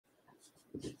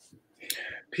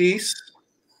Peace,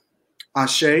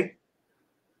 Ashe,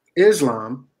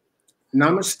 Islam,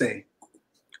 Namaste,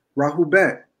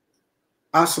 Rahubet,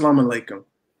 Assalamu alaikum,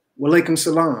 Walaikum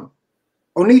salam,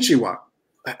 Onichiwa.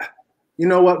 You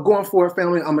know what? Going forward,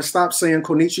 family, I'm gonna stop saying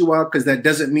konnichiwa because that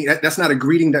doesn't mean that's not a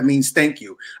greeting. That means thank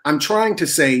you. I'm trying to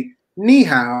say ni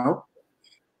hao,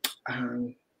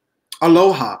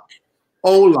 aloha,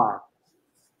 hola,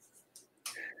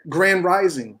 grand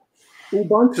rising,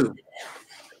 ubuntu.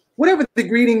 Whatever the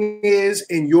greeting is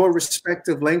in your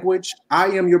respective language, I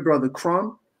am your brother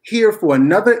Crumb, here for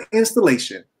another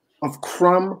installation of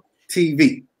Crumb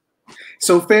TV.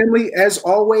 So family, as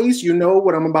always, you know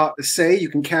what I'm about to say. You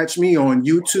can catch me on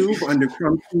YouTube under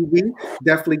Crumb TV.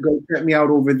 Definitely go check me out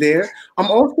over there.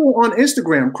 I'm also on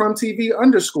Instagram, Crumb TV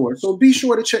 _. So be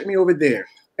sure to check me over there.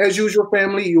 As usual,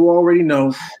 family, you already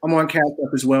know I'm on Cash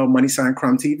App as well,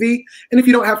 $Crumb TV. And if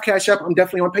you don't have Cash App, I'm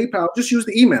definitely on PayPal. Just use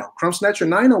the email,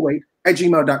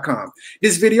 crumbsnatcher908@gmail.com.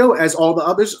 This video, as all the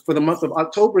others for the month of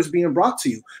October, is being brought to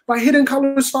you by Hidden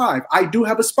Colors 5. I do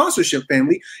have a sponsorship,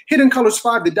 family. Hidden Colors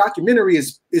 5, the documentary,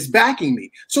 is backing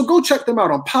me. So go check them out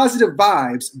on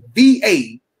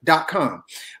positivevibesva.com.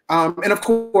 And of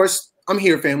course, I'm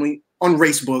here, family, on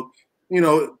Racebook. You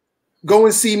know, go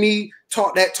and see me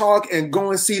talk that talk and go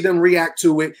and see them react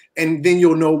to it, and then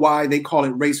you'll know why they call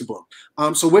it Racebook.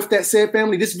 So with that said,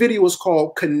 family, this video is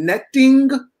called Connecting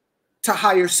to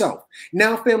Higher Self.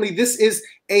 Now, family, this is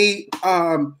a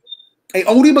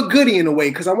oldie but goodie in a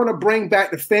way, because I want to bring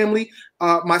back the family,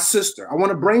 my sister. I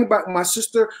want to bring back my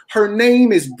sister. Her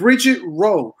name is Bridget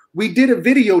Rowe. We did a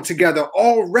video together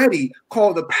already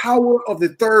called The Power of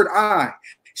the Third Eye.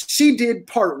 She did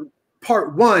part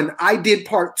 1, I did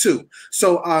part 2.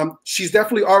 So she's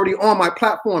definitely already on my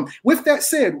platform. With that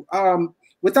said,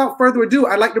 without further ado,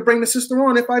 I'd like to bring the sister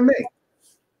on, if I may.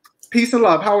 Peace and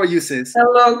love. How are you, sis?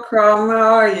 Hello, Crumb.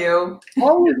 How are you?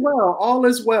 All is well. All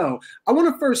is well. I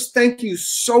want to first thank you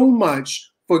so much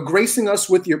for gracing us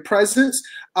with your presence.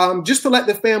 Just to let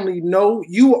the family know,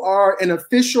 you are an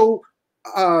official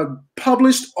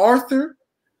published author,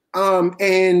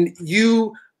 and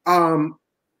you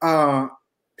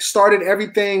started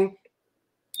everything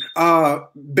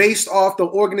based off the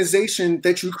organization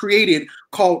that you created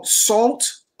called Salt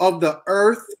of the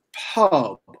Earth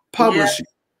Publishing.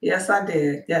 Yes, I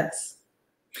did. Yes.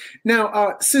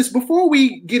 Now, sis, before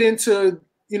we get into,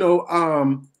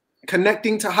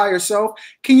 connecting to higher self,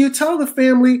 can you tell the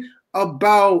family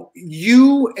about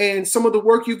you and some of the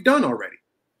work you've done already?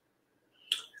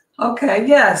 Okay.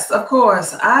 Yes, of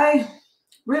course. I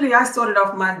started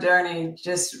off my journey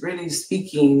just really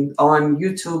speaking on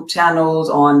YouTube channels,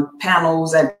 on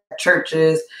panels at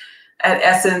churches, at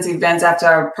Essence events after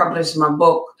I published my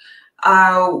book.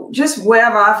 Just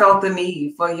wherever I felt the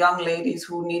need for young ladies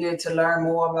who needed to learn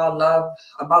more about love,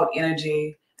 about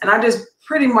energy. And I just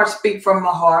pretty much speak from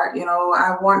my heart. You know,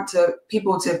 I want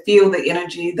people to feel the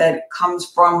energy that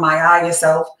comes from my higher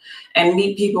self and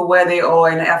meet people where they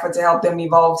are in an effort to help them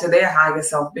evolve to their higher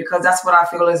self, because that's what I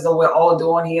feel as though we're all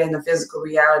doing here in the physical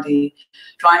reality,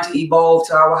 trying to evolve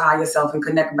to our higher self and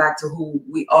connect back to who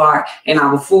we are in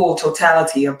our full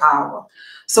totality of power.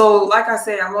 So like I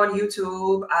said, I'm on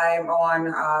YouTube, I'm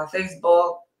on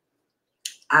Facebook,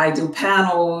 I do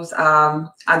panels,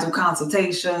 I do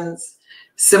consultations,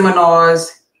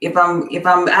 seminars. If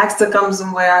I'm asked to come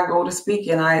somewhere, I go to speak,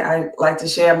 and I like to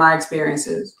share my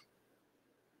experiences.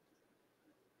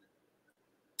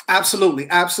 Absolutely,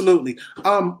 absolutely.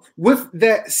 With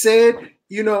that said,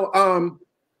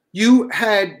 you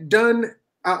had done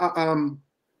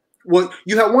well,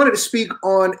 you had wanted to speak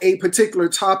on a particular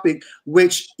topic,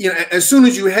 which, as soon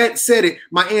as you had said it,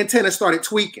 my antenna started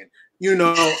tweaking,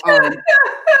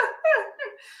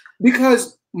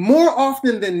 because more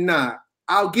often than not,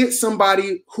 I'll get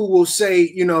somebody who will say,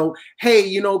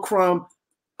 hey, Crumb,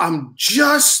 I'm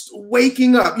just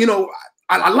waking up.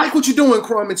 I like what you're doing,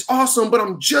 Crumb. It's awesome, but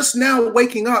I'm just now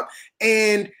waking up.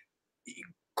 And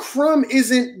Crumb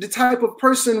isn't the type of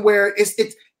person where it's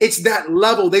that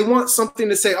level. They want something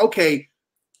to say, okay,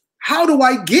 how do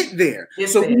I get there?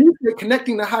 Yes, so when you were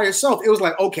connecting to higher self, it was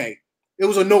like, okay, it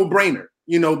was a no-brainer,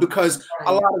 because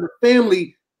a lot of the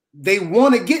family, they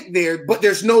want to get there, but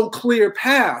there's no clear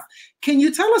path. Can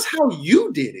you tell us how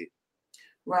you did it?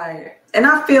 Right. And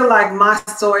I feel like my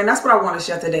story, and that's what I want to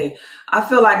share today. I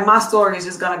feel like my story is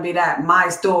just going to be my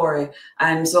story.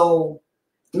 And so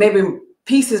maybe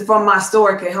pieces from my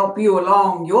story can help you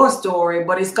along your story,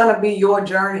 but it's going to be your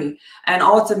journey. And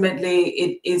ultimately,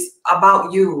 it is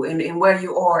about you and where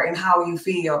you are and how you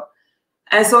feel.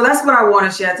 And so that's what I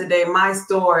want to share today, my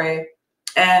story.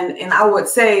 And I would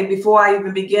say, before I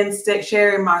even begin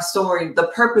sharing my story, the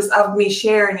purpose of me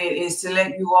sharing it is to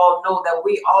let you all know that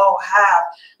we all have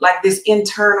like this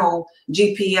internal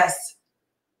GPS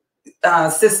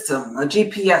system, a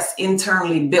GPS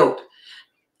internally built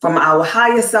from our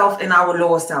higher self and our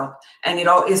lower self. And it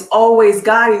is always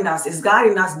guiding us. It's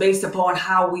guiding us based upon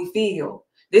how we feel.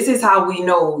 This is how we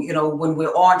know, when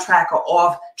we're on track or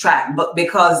off track, but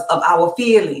because of our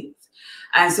feelings.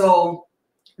 And so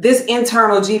this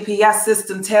internal GPS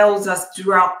system tells us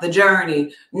throughout the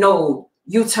journey, no,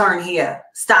 you turn here,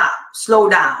 stop, slow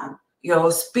down,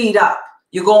 speed up.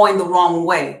 You're going the wrong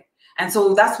way. And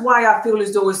so that's why I feel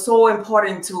as though it's so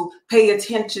important to pay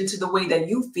attention to the way that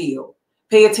you feel.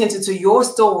 Pay attention to your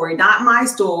story, not my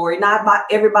story, not about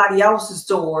everybody else's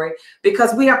story,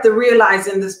 because we have to realize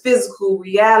in this physical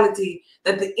reality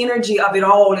that the energy of it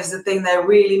all is the thing that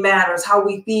really matters. How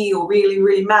we feel really,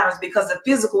 really matters, because the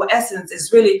physical essence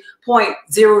is really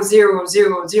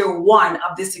 0.00001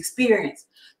 of this experience.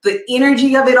 The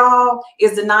energy of it all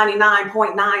is the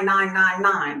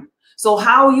 99.9999. So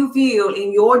how you feel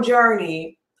in your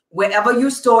journey, wherever you're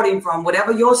starting from,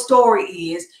 whatever your story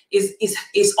is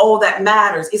all that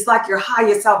matters. It's like your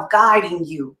higher self guiding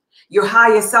you. Your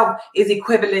higher self is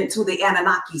equivalent to the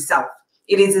Anunnaki self.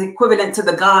 It is equivalent to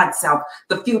the God self,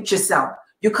 the future self.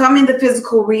 You come into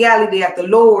physical reality at the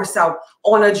lower self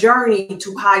on a journey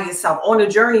to higher self, on a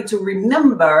journey to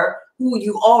remember who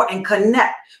you are and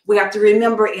connect. We have to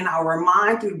remember in our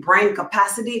mind through brain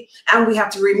capacity, and we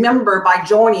have to remember by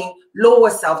joining lower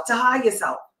self to higher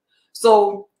self.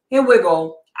 So here we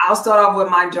go. I'll start off with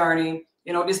my journey.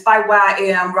 Despite where I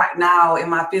am right now in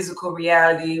my physical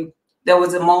reality, there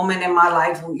was a moment in my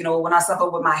life, when I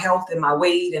suffered with my health and my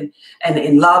weight and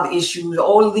in love issues,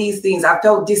 all of these things, I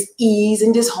felt dis-ease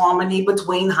and disharmony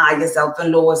between higher self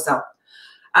and lower self.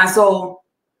 And so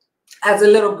as a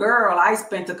little girl, I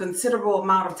spent a considerable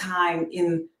amount of time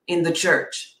in the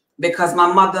church because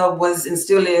my mother was and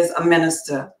still is a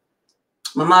minister.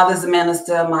 My mother's a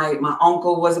minister. My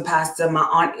uncle was a pastor. My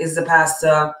aunt is a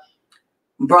pastor.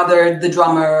 Brother, the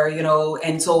drummer,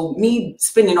 and so me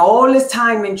spending all this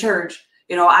time in church,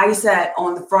 I sat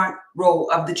on the front row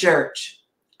of the church.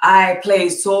 I played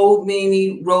so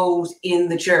many roles in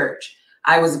the church.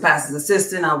 I was a pastor's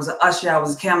assistant. I was an usher. I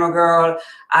was a camera girl.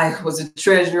 I was a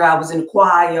treasurer. I was in the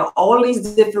choir, all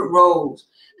these different roles.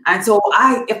 And so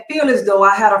I feel as though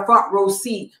I had a front row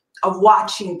seat of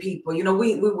watching people.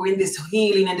 We were in this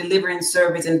healing and deliverance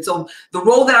service. And so the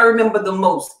role that I remember the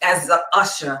most as an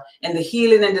usher and the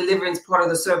healing and deliverance part of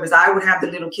the service, I would have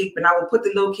the little cape and I would put the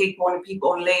little cape on the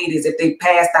people, on ladies, if they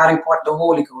passed out and caught the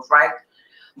Holy Ghost, right?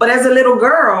 But as a little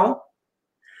girl,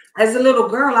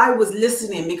 I was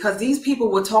listening because these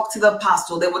people would talk to the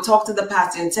apostle, they would talk to the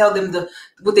pastor and tell them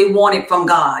what they wanted from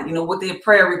God, what their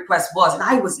prayer request was. And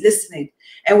I was listening.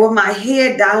 And with my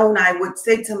head down, I would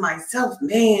say to myself,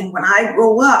 man, when I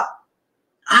grow up,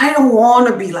 I don't want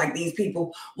to be like these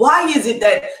people. Why is it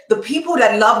that the people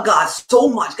that love God so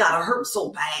much got hurt so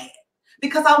bad?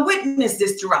 Because I witnessed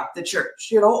this throughout the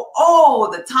church, all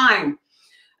the time.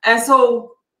 And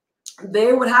so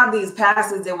they would have these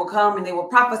pastors that would come and they would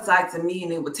prophesy to me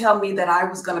and they would tell me that I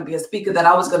was going to be a speaker, that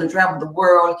I was going to travel the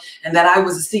world and that I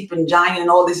was a sleeping giant and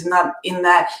all this and not in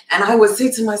that. And I would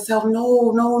say to myself,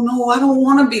 no, I don't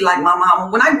want to be like my mama.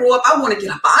 When I grow up, I want to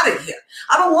get up out of here.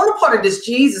 I don't want a part of this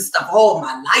Jesus stuff all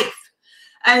my life.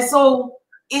 And so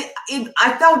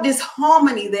I felt this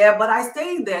harmony there, but I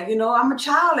stayed there. I'm a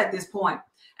child at this point.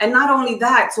 And not only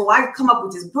that, so I come up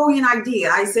with this brilliant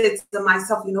idea. I said to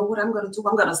myself, you know what I'm going to do?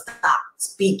 I'm going to stop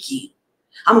speaking.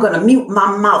 I'm going to mute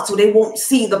my mouth so they won't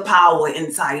see the power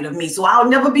inside of me. So I'll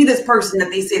never be this person that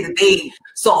they say that they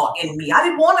saw in me. I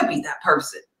didn't want to be that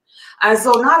person. And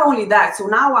so not only that, so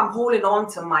now I'm holding on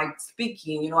to my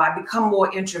speaking. I become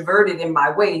more introverted in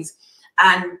my ways.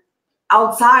 And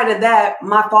outside of that,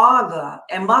 my father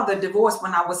and mother divorced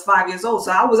when I was 5 years old.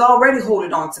 So I was already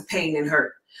holding on to pain and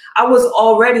hurt. I was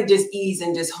already dis-ease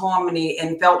and disharmony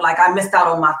and felt like I missed out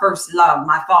on my first love,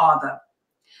 my father.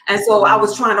 And so I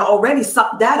was trying to already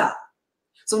suck that up.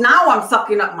 So now I'm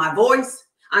sucking up my voice.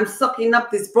 I'm sucking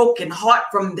up this broken heart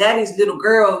from daddy's little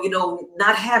girl,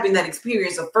 not having that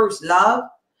experience of first love.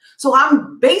 So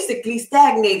I'm basically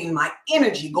stagnating my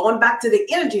energy, going back to the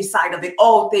energy side of it.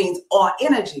 All things are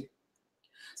energy.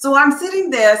 So I'm sitting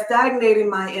there stagnating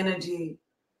my energy.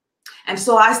 And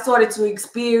so I started to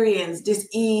experience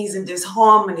dis-ease and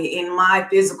disharmony in my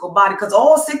physical body, because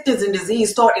all sickness and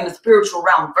disease start in the spiritual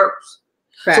realm first.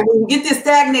 Fact. So when you get this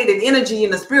stagnated energy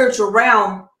in the spiritual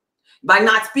realm, by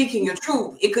not speaking your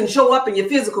truth, it can show up in your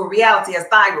physical reality as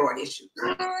thyroid issues.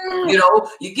 You know,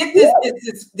 you get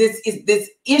this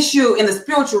issue in the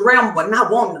spiritual realm, but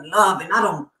not wanting to love, and I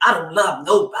don't love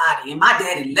nobody, and my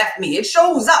daddy left me. It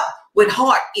shows up with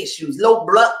heart issues, low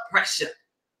blood pressure,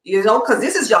 you know, because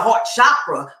this is your heart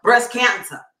chakra, breast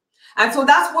cancer. And so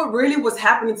that's what really was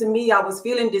happening to me. I was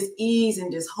feeling this ease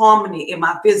and this harmony in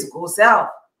my physical self.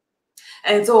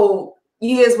 And so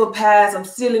years would pass. I'm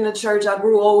still in the church. I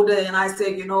grew older, and I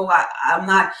said, you know, I'm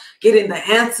not getting the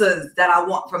answers that I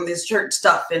want from this church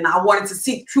stuff. And I wanted to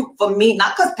seek truth for me,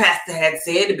 not because pastor had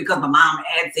said it, because my mom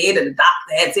had said it, the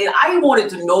doctor had said it. I wanted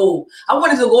to know. I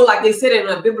wanted to go, like they said in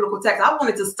a biblical text, I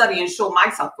wanted to study and show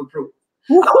myself for proof.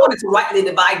 I wanted to rightly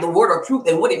divide the word of truth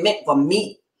and what it meant for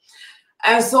me.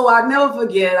 And so I never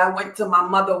forget, I went to my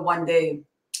mother one day,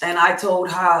 and I told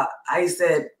her, I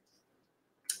said,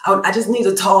 I just need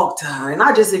to talk to her. And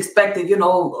I just expected, you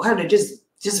know, her to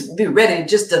just be ready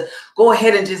just to go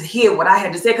ahead and just hear what I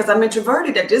had to say, because I'm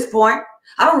introverted at this point.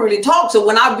 I don't really talk. So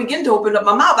when I begin to open up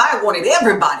my mouth, I wanted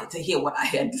everybody to hear what I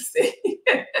had to say.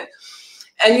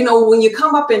 And, you know, when you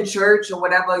come up in church or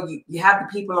whatever, you have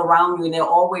the people around you, and they'll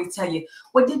always tell you,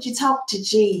 well, did you talk to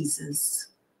Jesus?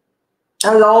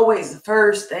 That was always the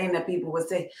first thing that people would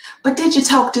say. But did you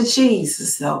talk to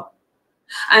Jesus, though?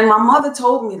 And my mother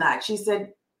told me that. She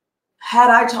said,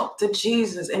 had I talked to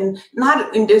Jesus, and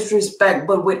not in disrespect,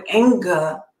 but with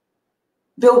anger,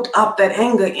 built up that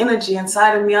anger energy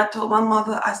inside of me, I told my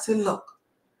mother, I said, look,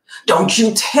 don't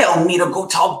you tell me to go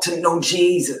talk to no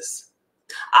Jesus.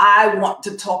 I want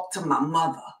to talk to my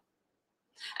mother.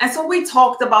 And so we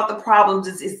talked about the problems,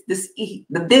 this ease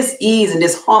and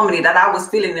this harmony that I was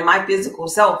feeling in my physical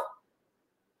self.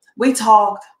 We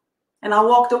talked, and I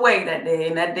walked away that day.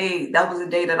 And that was the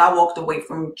day that I walked away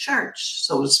from church,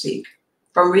 so to speak,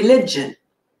 from religion,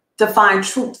 to find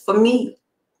truth for me.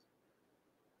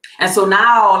 And so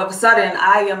now all of a sudden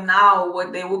I am now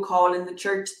what they would call in the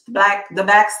church the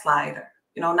backslider.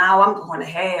 You know, now I'm going to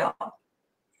hell.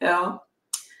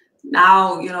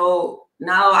 You know,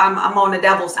 now I'm on the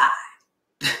devil's side.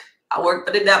 I work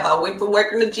for the devil. I went from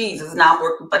working to Jesus. Now I'm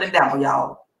working for the devil,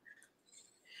 y'all.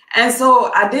 And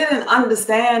so I didn't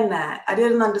understand that.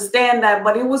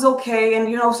 But it was okay. And,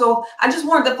 you know, so I just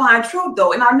wanted to find truth,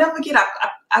 though. And I'll never forget,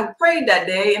 I prayed that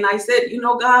day, and I said, you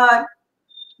know, God,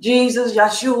 Jesus,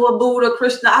 Yeshua, Buddha,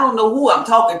 Krishna, I don't know who I'm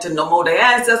talking to no more, the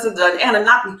ancestors, the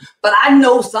Anunnaki, but I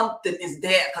know something is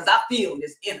there because I feel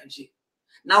this energy.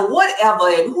 Now, whatever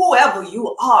and whoever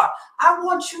you are, I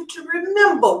want you to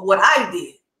remember what I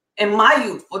did in my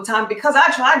youthful time, because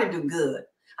I tried to do good.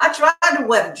 I tried to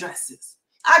wear the dresses.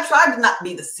 I tried to not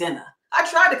be the sinner. I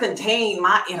tried to contain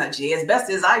my energy as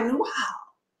best as I knew how.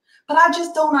 But I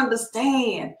just don't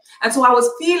understand. And so I was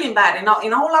feeling bad. And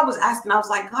all I was asking, I was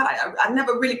like, God, I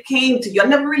never really came to you. I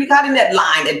never really got in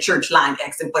that church line,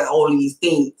 asking for all these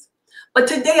things. But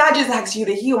today I just asked you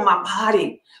to heal my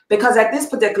body. Because at this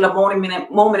particular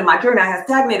moment in my journey, I had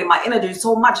stagnated my energy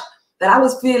so much that I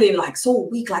was feeling like so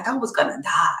weak, like I was going to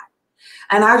die.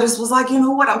 And I just was like, you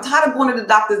know what? I'm tired of going to the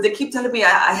doctors. They keep telling me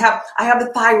I have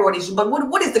the thyroid issue. But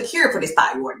what is the cure for this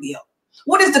thyroid deal?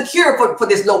 What is the cure for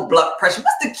this low blood pressure?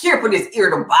 What's the cure for this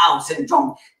irritable bowel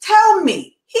syndrome? Tell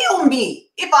me, heal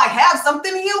me. If I have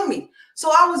something, heal me. So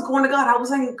I was going to God. I was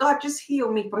saying, God, just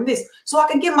heal me from this, so I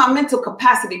can get my mental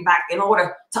capacity back in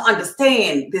order to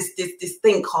understand this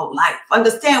thing called life.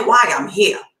 Understand why I'm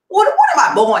here. What am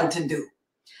I born to do?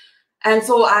 And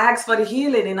so I asked for the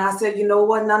healing, and I said, you know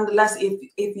what? Nonetheless,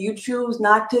 if you choose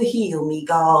not to heal me,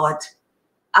 God,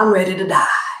 I'm ready to die.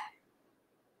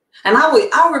 And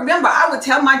I remember I would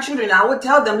tell my children, I would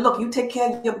tell them, look, you take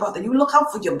care of your brother. You look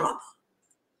out for your brother.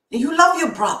 And you love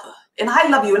your brother. And I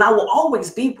love you, and I will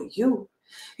always be with you.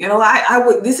 You know,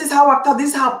 this is how I felt. This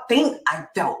is how faint I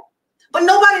felt. But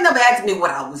nobody never asked me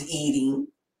what I was eating.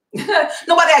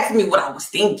 Nobody asked me what I was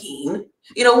thinking.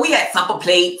 You know, we had supper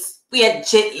plates. We had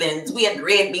chitlins. We had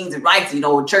red beans and rice, you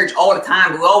know, in church all the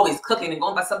time. We were always cooking and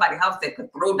going by somebody's house that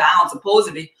could throw down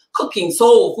supposedly cooking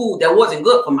soul food that wasn't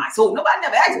good for my soul. Nobody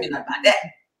never asked me nothing about that.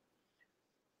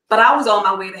 But I was on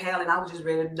my way to hell, and I was just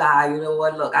ready to die. You know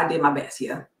what? Look, I did my best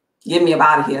here. Get me up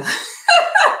out of here.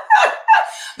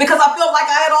 Because I felt like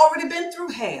I had already been through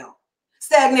hell.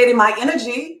 Stagnating my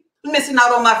energy. Missing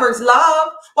out on my first love,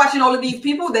 watching all of these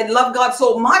people that love God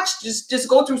so much, just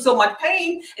go through so much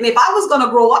pain. And if I was going to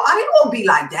grow up, I didn't want to be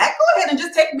like that. Go ahead and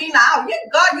just take me now. Yeah,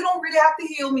 God, you don't really have to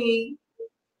heal me.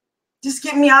 Just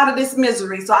get me out of this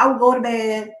misery. So I would go to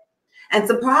bed, and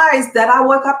surprised that I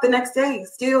woke up the next day,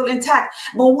 still intact.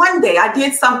 But one day I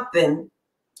did something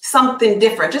something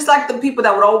different. Just like the people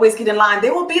that would always get in line, they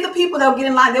will be the people that will get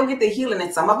in line. They'll get their healing,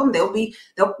 and some of them they'll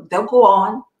go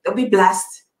on, they'll be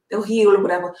blessed, they'll heal or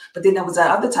whatever. But then there was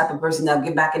that other type of person that'll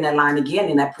get back in that line again,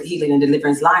 in that healing and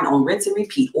deliverance line, on rinse and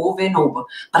repeat over and over.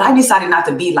 But I decided not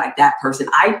to be like that person.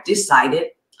 I decided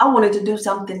I wanted to do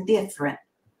something different.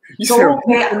 So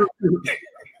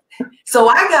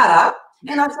I got up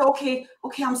and I said, okay,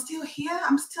 I'm still here.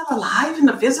 I'm still alive in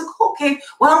the physical. Okay,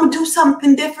 well, I'm gonna do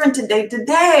something different today.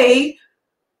 Today,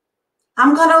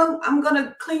 I'm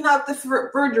gonna clean out the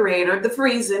refrigerator, the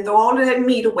freezer, and throw all of that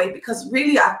meat away, because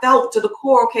really I felt to the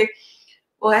core, okay,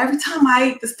 well, every time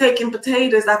I eat the steak and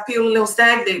potatoes, I feel a little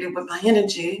stagnated with my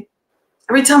energy.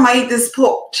 Every time I eat this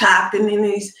pork chop and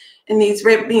these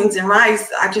red beans and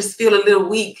rice, I just feel a little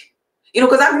weak. You know,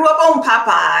 because I grew up on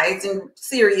Popeyes and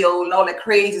cereal and all that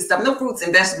crazy stuff. No fruits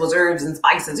and vegetables, herbs and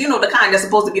spices. You know, the kind that's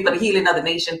supposed to be for the healing of the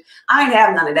nation. I ain't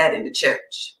have none of that in the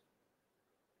church.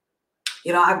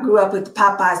 You know, I grew up with the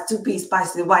Popeyes 2-piece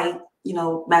spicy white, you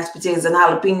know, mashed potatoes and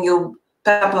jalapeno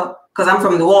pepper, because I'm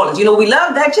from New Orleans. You know, we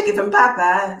love that chicken from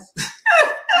Popeyes.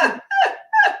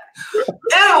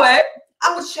 Anyway,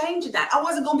 I was changing that. I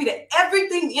wasn't going to be there.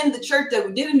 Everything in the church that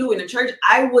we didn't do in the church,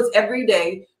 I was every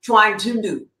day trying to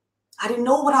do. I didn't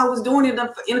know what I was doing in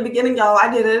the beginning, y'all. I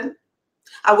didn't.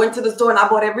 I went to the store and I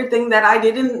bought everything that I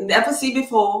didn't ever see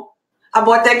before. I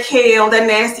bought that kale, that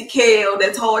nasty kale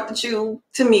that's hard to chew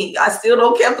to me. I still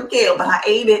don't care for kale, but I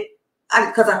ate it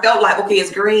because I felt like, okay,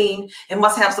 it's green. It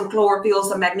must have some chlorophyll,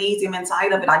 some magnesium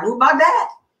inside of it. I knew about that.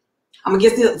 I'm going to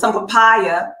get some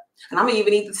papaya, and I'm going to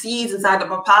even eat the seeds inside the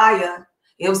papaya.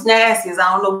 It was nasty as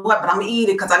I don't know what, but I'm going to eat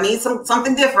it because I need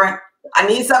something different. I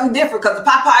need something different because the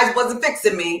Popeyes wasn't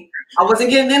fixing me. I wasn't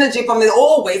getting energy from the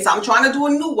old way, so I'm trying to do a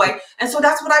new way. And so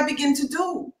that's what I began to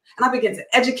do. And I began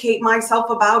to educate myself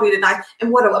about it.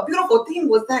 And what a beautiful thing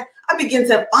was that I began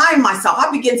to find myself.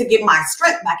 I began to get my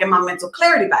strength back and my mental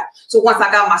clarity back. So once I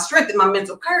got my strength and my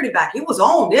mental clarity back, it was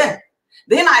on there.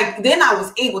 Then I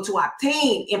was able to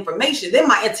obtain information. Then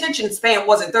my attention span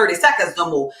wasn't 30 seconds no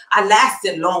more. I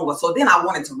lasted longer. So then I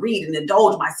wanted to read and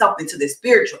indulge myself into the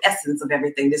spiritual essence of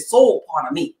everything, this soul part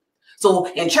of me.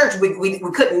 So in church, we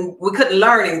couldn't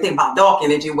learn anything about dark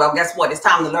energy. Well, guess what? It's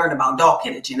time to learn about dark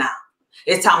energy now.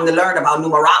 It's time to learn about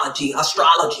numerology,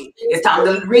 astrology. It's time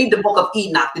to read the book of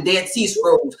Enoch, the Dead Sea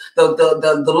Scrolls,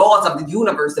 the laws of the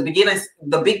universe, the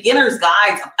beginner's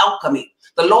guides of alchemy,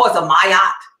 the laws of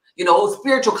Mayat, you know,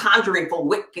 spiritual conjuring for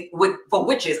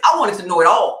witches. I wanted to know it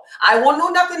all. I want to know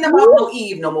nothing about no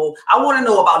Eve no more. I want to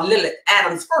know about Lilith,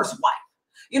 Adam's first wife.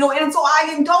 You know, and so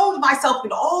I indulged myself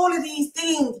in all of these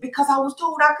things because I was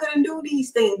told I couldn't do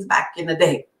these things back in the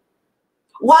day.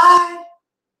 Why?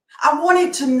 I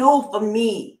wanted to know for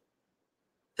me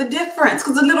the difference,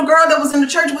 because the little girl that was in the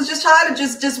church was just trying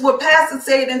to just what pastor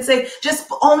said and say, just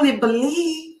only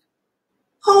believe,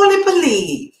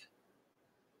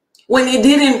 when it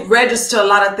didn't register a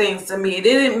lot of things to me. It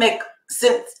didn't make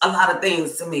sense a lot of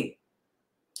things to me.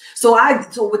 So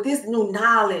with this new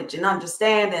knowledge and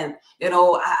understanding, you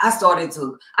know, I started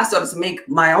to make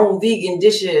my own vegan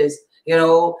dishes. You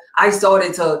know, I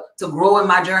started to grow in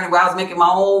my journey where I was making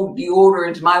my own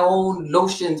deodorant, my own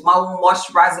lotions, my own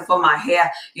moisturizer for my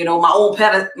hair, you know, my own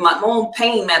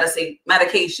pain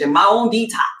medication, my own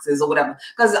detoxes or whatever.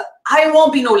 Because I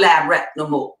won't be no lab rat no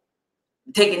more.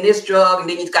 Taking this drug, and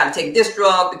then you got to take this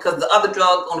drug because the other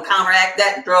drug going to counteract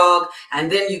that drug, and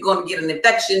then you're going to get an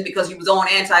infection because you was on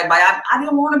antibiotics. I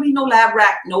didn't want to be no lab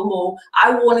rat no more.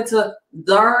 I wanted to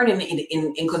learn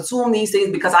and consume these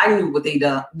things because I knew what they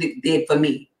did for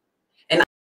me and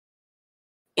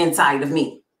inside of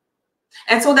me.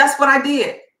 And so that's what I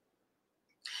did.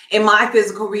 In my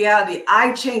physical reality,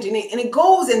 I changed, and it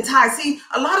goes in ties. See,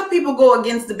 a lot of people go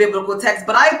against the biblical text,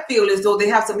 but I feel as though they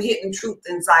have some hidden truth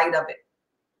inside of it.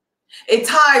 It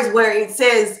ties where it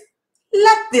says,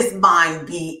 let this mind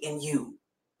be in you.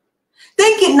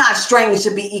 Think it not strange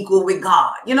to be equal with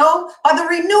God, you know, by the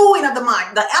renewing of the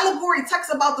mind. The allegory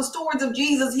text about the stories of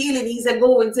Jesus healing. He said,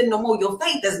 go and sin no more. Your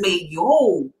faith has made you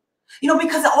whole, you know,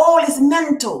 because all is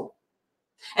mental.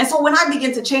 And so when I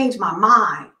began to change my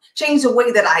mind, change the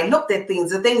way that I looked at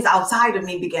things, the things outside of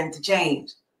me began to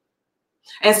change.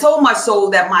 And so much so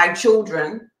that my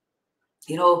children,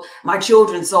 you know, my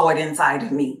children saw it inside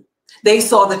of me. They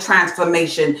saw the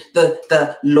transformation,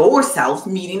 the lower self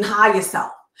meeting higher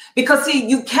self. Because see,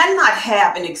 you cannot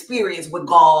have an experience with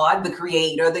God, the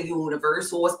creator, the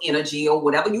universe, source energy, or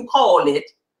whatever you call it,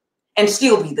 and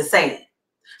still be the same.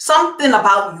 Something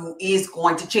about you is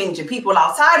going to change, and people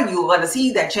outside of you are going to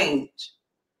see that change.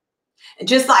 And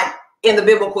just like in the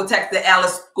biblical text, the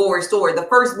allegory story, the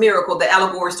first miracle, the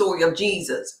allegory story of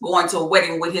Jesus going to a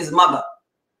wedding with his mother.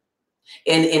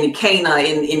 in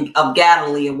Cana of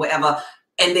Galilee or whatever,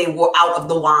 and they were out of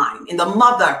the wine. And the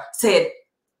mother said,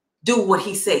 do what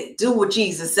he said, do what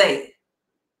Jesus said.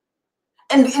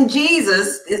 And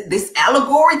Jesus, this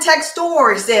allegory text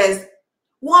story says,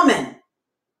 woman,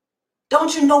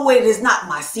 don't you know it is not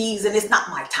my season, it's not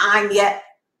my time yet?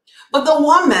 But the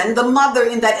woman, the mother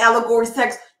in that allegory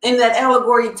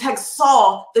text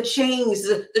saw the change,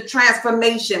 the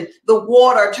transformation, the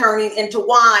water turning into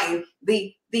wine,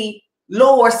 the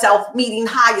lower self meeting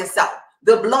higher self,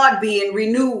 the blood being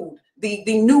renewed, the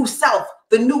new self,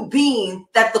 the new being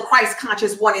that the Christ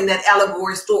conscious one in that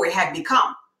allegory story had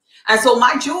become. And so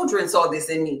my children saw this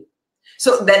in me,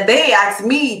 so that they asked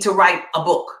me to write a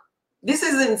book. This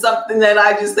isn't something that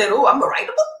I just said, oh, I'm gonna write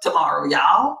a book tomorrow,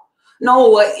 y'all.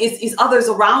 No, it's others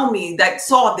around me that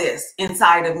saw this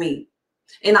inside of me.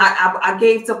 And I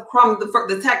gave to Crumb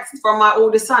the text from my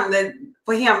oldest son that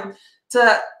for him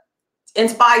to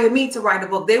inspire me to write a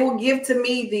book. They will give to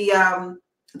me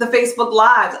the Facebook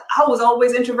Lives. I was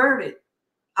always introverted.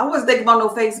 I wasn't thinking about no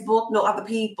Facebook, no other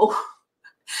people.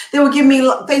 They would give me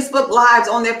Facebook Lives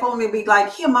on their phone and be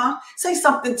like, here, Ma, say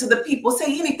something to the people.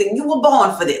 Say anything. You were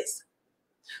born for this.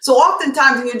 So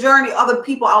oftentimes in your journey, other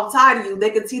people outside of you,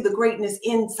 they could see the greatness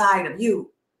inside of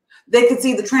you. They could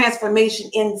see the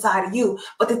transformation inside of you.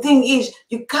 But the thing is,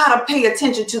 you got to pay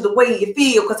attention to the way you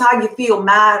feel, because how you feel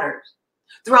matters.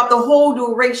 Throughout the whole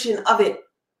duration of it,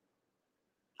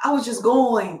 I was just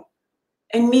going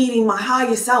and meeting my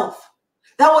higher self.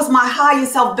 That was my higher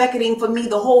self beckoning for me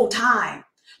the whole time,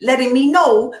 letting me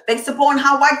know, based upon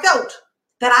how I felt,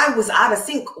 that I was out of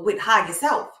sync with higher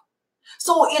self.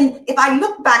 So if I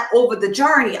look back over the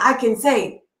journey, I can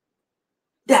say,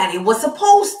 Daddy was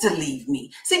supposed to leave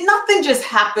me. See, nothing just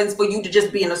happens for you to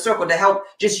just be in a circle to help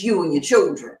just you and your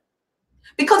children.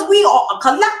 Because we are a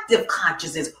collective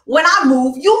consciousness. When I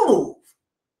move, you move.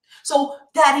 So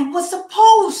Daddy was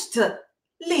supposed to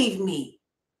leave me.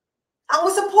 I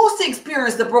was supposed to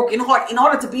experience the broken heart in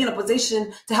order to be in a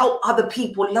position to help other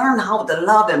people learn how to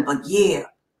love and forgive.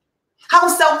 How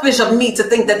selfish of me to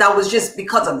think that that was just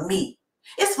because of me.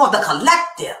 It's for the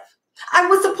collective. I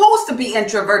was supposed to be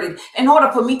introverted in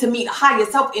order for me to meet higher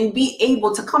self and be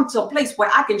able to come to a place where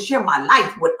I can share my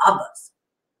life with others.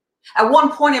 At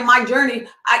one point in my journey,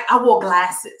 I wore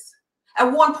glasses. At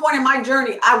one point in my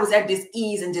journey, I was at this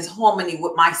ease and this harmony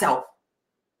with myself.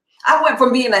 I went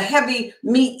from being a heavy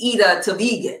meat eater to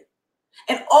vegan.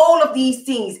 And all of these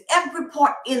things, every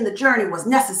part in the journey was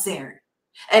necessary.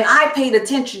 And I paid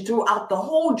attention throughout the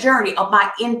whole journey of my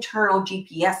internal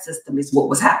GPS system is what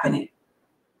was happening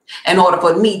in order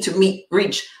for me to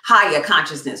reach higher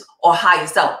consciousness or higher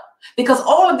self. Because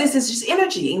all of this is just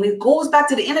energy, and it goes back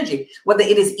to the energy, whether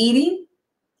it is eating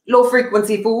low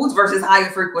frequency foods versus higher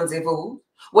frequency foods,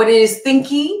 whether it is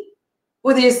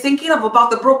thinking of about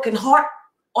the broken heart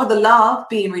or the love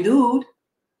being renewed.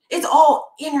 It's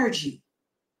all energy.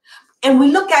 And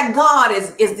we look at God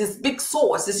as this big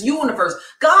source, this universe.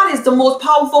 God is the most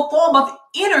powerful form of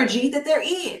energy that there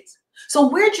is. So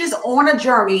we're just on a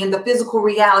journey in the physical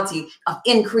reality of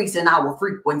increasing our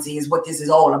frequency is what this is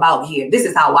all about here. This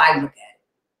is how I look at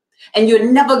it. And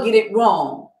you'll never get it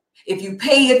wrong if you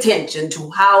pay attention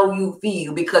to how you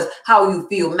feel, because how you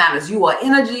feel matters. You are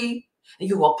energy, and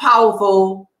you are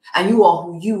powerful, and you are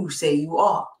who you say you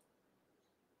are.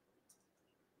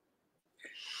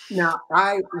 Now,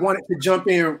 I wanted to jump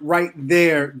in right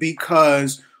there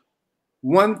because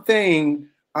one thing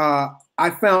I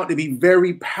found to be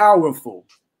very powerful,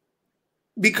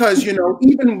 because, you know,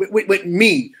 even with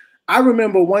me, I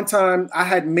remember one time I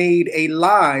had made a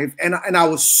live and I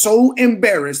was so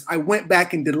embarrassed, I went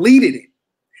back and deleted it.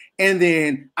 And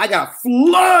then I got a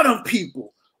flood of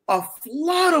people.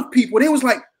 They was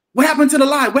like, what happened to the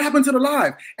live? What happened to the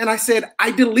live? And I said,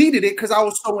 I deleted it because I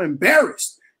was so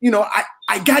embarrassed. You know,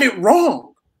 I got it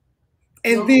wrong.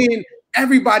 And then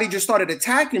everybody just started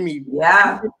attacking me.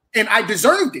 Yeah. And I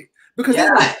deserved it because they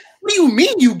were like, what do you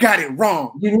mean you got it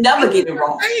wrong? You never get it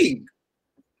wrong.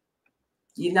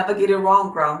 You never get it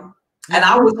wrong, bro. And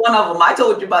I was one of them. I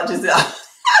told you about yourself.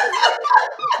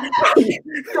 You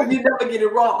never get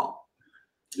it wrong.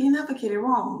 You never get it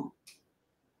wrong.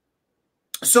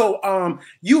 So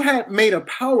you had made a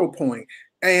PowerPoint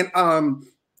and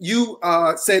you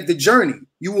said the journey,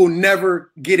 you will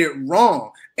never get it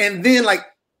wrong. And then, like,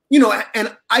 you know,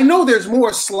 and I know there's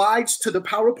more slides to the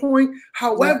PowerPoint.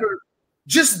 However,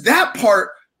 just that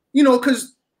part, you know,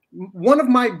 because one of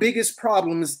my biggest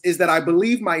problems is that I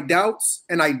believe my doubts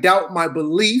and I doubt my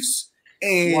beliefs.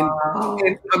 And,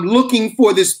 and I'm looking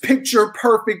for this picture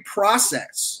perfect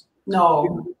process.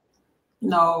 No.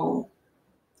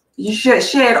 You should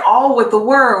share it all with the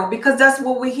world, because that's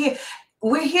what we're here.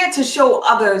 We're here to show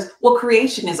others what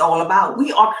creation is all about.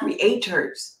 We are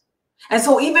creators. And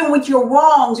so even with your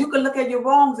wrongs, you can look at your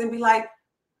wrongs and be like,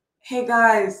 hey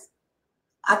guys,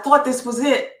 I thought this was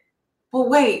it, but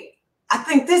wait, I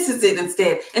think this is it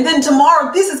instead. And then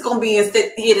tomorrow, this is going to be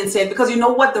it instead, because you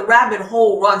know what? The rabbit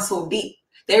hole runs so deep.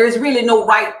 There is really no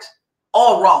right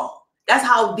or wrong. That's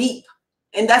how deep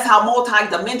and that's how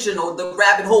multi-dimensional the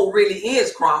rabbit hole really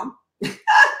is, Crumb.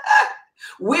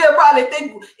 We'll probably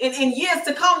think in years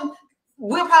to come,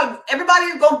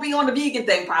 everybody's going to be on the vegan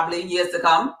thing probably in years to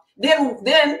come.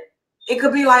 Then it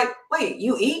could be like, wait,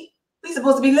 you eat? We're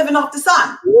supposed to be living off the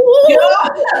sun. You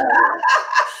know?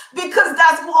 Because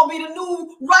that's going to be the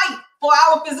new right for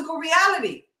our physical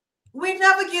reality. We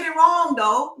never get it wrong,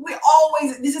 though.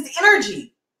 This is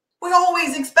energy. We're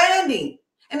always expanding.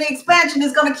 And the expansion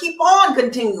is going to keep on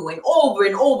continuing over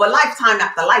and over, lifetime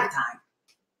after lifetime.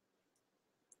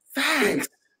 Thanks.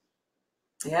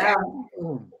 Yeah.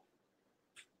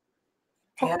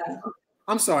 Yeah.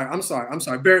 I'm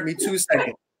sorry. Bear with me 2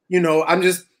 seconds. You know,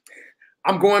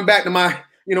 I'm going back to my,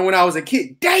 when I was a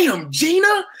kid. Damn,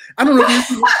 Gina. I don't know if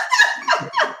you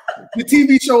the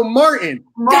TV show Martin.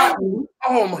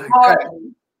 Oh my God.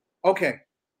 Okay.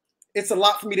 It's a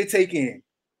lot for me to take in.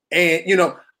 And,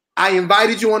 I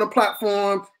invited you on a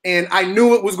platform and I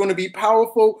knew it was going to be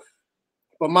powerful,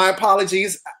 but my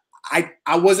apologies.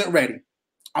 I wasn't ready.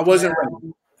 I wasn't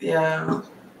ready. Yeah.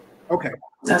 Okay.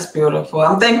 That's beautiful.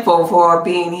 I'm thankful for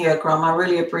being here, Crumb. I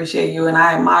really appreciate you. And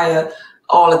I admire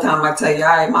all the time. I tell you,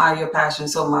 I admire your passion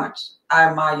so much. I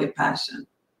admire your passion.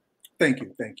 Thank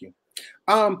you. Thank you.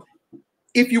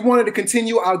 If you wanted to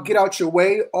continue, I'll get out your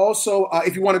way. Also,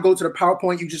 if you want to go to the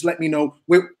PowerPoint, you just let me know.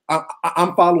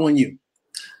 I'm following you.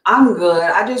 I'm good.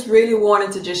 I just really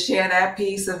wanted to just share that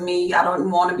piece of me. I don't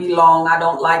want to be long. I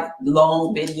don't like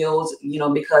long videos,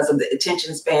 because of the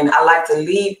attention span. I like to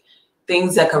leave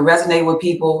things that can resonate with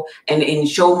people and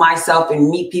show myself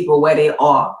and meet people where they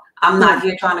are. I'm not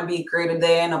here trying to be greater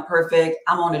than or perfect.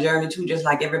 I'm on a journey too, just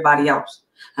like everybody else.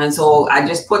 And so I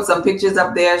just put some pictures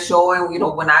up there showing,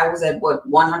 when I was at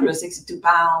 162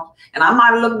 pounds, and I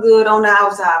might look good on the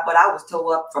outside, but I was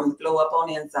toe up from the flow up on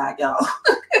the inside, y'all.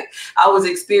 I was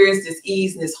experiencing this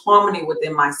ease and this harmony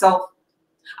within myself.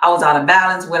 I was out of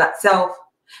balance with myself.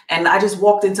 And I just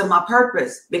walked into my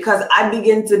purpose because I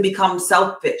began to become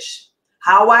selfish.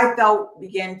 How I felt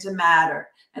began to matter.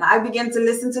 And I began to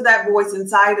listen to that voice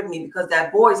inside of me, because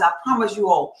that voice, I promise you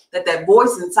all, that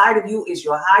voice inside of you is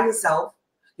your higher self,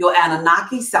 your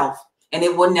Anunnaki self, and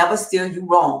it will never steer you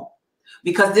wrong.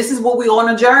 Because this is what we're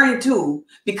on a journey to,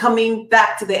 becoming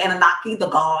back to the Anunnaki, the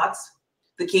gods,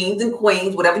 the kings and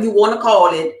queens, whatever you want to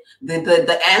call it,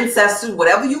 the ancestors,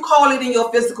 whatever you call it in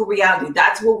your physical reality.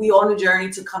 That's what we're on a journey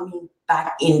to coming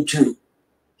back into.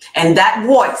 And that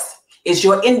voice is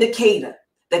your indicator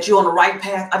that you're on the right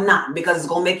path or not, because it's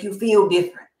going to make you feel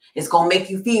different. It's going to make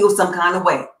you feel some kind of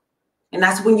way. And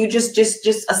that's when you just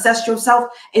assess yourself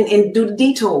and do the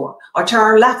detour or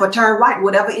turn left or turn right,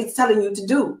 whatever it's telling you to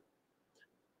do.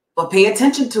 But pay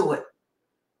attention to it.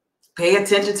 Pay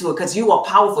attention to it, because you are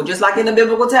powerful. Just like in the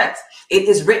biblical text, it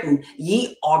is written,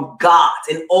 ye are gods,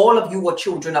 and all of you are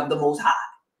children of the Most High.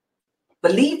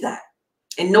 Believe that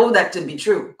and know that to be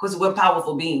true, because we're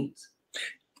powerful beings.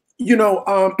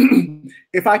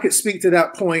 If I could speak to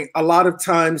that point, a lot of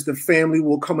times the family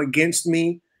will come against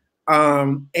me.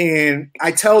 And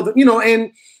I tell them,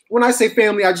 and when I say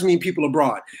family, I just mean people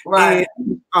abroad. Right.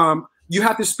 And you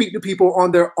have to speak to people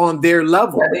on their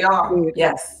level. Yeah, they are.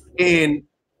 Yes. And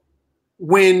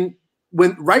when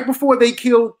right before they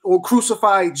killed or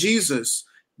crucified Jesus,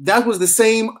 that was the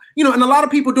same, and a lot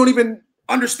of people don't even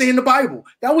understand the Bible.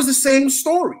 That was the same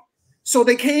story. So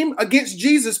they came against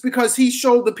Jesus because he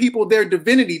showed the people their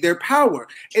divinity, their power.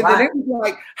 And then they were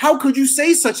like, how could you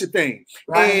say such a thing?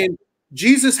 Right. And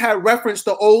Jesus had referenced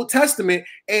the Old Testament,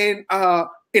 and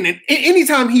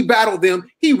anytime he battled them,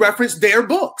 he referenced their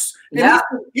books. And he said,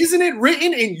 isn't it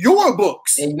written in your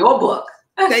books? In your book.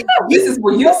 This is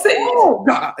what you said. Oh,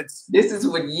 God. This is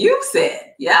what you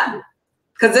said. Yeah.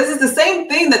 Because this is the same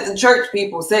thing that the church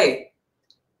people say.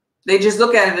 They just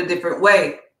look at it a different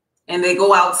way. And they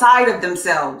go outside of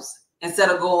themselves instead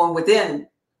of going within.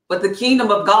 But the kingdom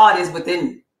of God is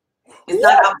within. It's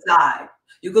not outside.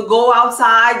 You could go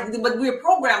outside, but we're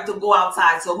programmed to go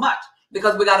outside so much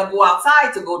because we got to go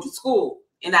outside to go to school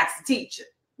and ask the teacher.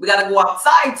 We got to go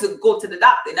outside to go to the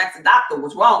doctor and ask the doctor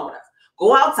what's wrong with us.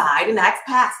 Go outside and ask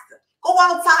pastor. Go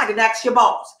outside and ask your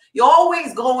boss. You're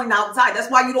always going outside.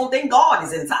 That's why you don't think God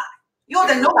is inside. You don't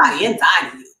think nobody inside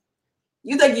of you.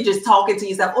 You think you're just talking to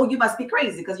yourself. Oh, you must be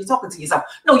crazy because you're talking to yourself.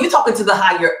 No, you're talking to the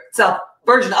higher self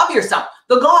version of yourself,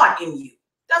 the God in you.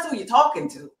 That's who you're talking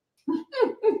to.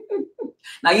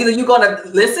 Now, either you're going to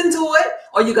listen to it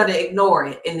or you're going to ignore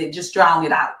it and just drown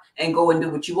it out and go and do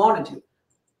what you want to do.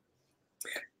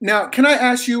 Now, can I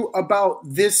ask you about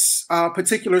this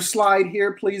particular slide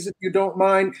here, please, if you don't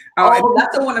mind?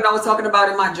 That's the one that I was talking about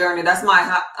in my journey. That's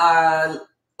my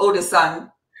oldest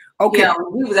son. Okay. You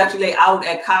know, he was actually out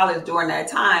at college during that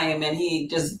time, and he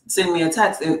just sent me a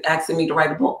text and asking me to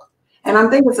write a book. And I'm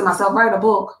thinking to myself, write a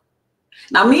book.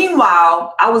 Now,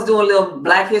 meanwhile, I was doing little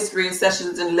Black history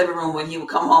sessions in the living room when he would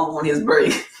come home on his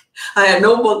break. I had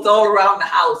notebooks all around the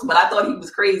house, but I thought he was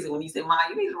crazy when he said, "Mom,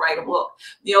 you need to write a book."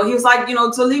 You know, he was like, you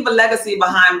know, to leave a legacy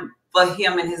behind for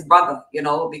him and his brother, you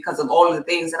know, because of all of the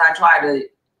things that I try to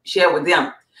share with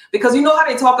them. Because you know how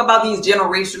they talk about these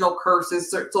generational curses,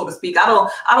 so to speak. I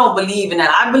don't believe in that.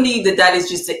 I believe that that is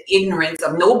just the ignorance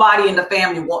of nobody in the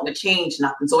family wanting to change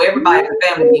nothing. So everybody in the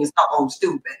family being stuck on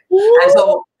stupid. And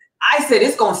so I said,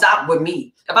 it's going to stop with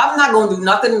me. If I'm not going to do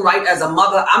nothing right as a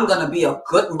mother, I'm going to be a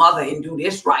good mother and do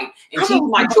this right. And teach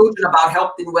my children about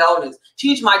health and wellness.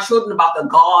 Teach my children about the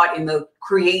God and the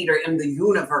creator in the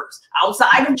universe.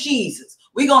 Outside of Jesus,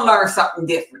 we're going to learn something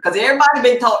different. Because everybody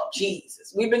been taught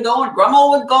Jesus. We've been going, grandma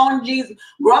was going to Jesus.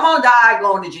 Grandma died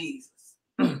going to Jesus.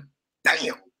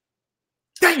 Damn.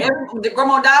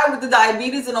 Grandma died with the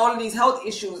diabetes and all of these health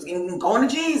issues and going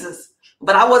to Jesus.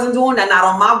 But I wasn't doing that, not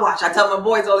on my watch. I tell my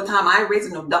boys all the time, I ain't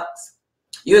raising no ducks.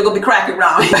 You ain't gonna be cracking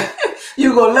around.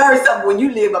 You're gonna learn something when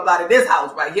you live up out of this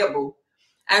house right here, boo.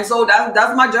 And so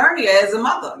that's my journey as a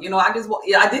mother. You know, I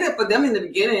did it for them in the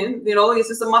beginning. You know, it's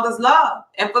just a mother's love.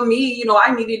 And for me, you know,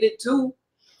 I needed it too.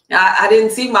 I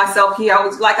didn't see myself here. I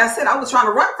was, like I said, I was trying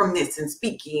to run from this and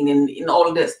speaking and all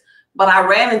of this. But I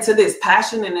ran into this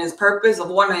passion and this purpose of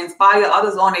wanting to inspire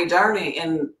others on their journey.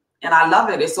 And I love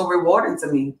it. It's so rewarding to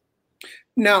me.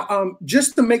 Now,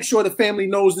 just to make sure the family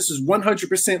knows this is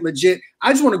 100% legit,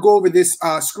 I just want to go over this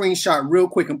screenshot real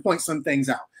quick and point some things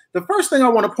out. The first thing I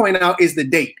want to point out is the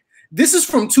date. This is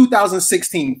from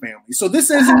 2016, family. So this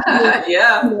isn't,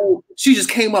 yeah. You know, she just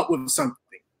came up with something.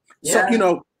 Yeah. So, you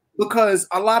know, because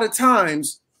a lot of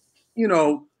times, you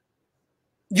know,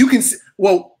 you can,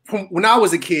 well, from when I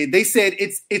was a kid, they said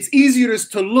it's easier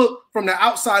to look from the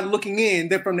outside looking in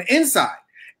than from the inside.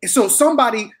 And so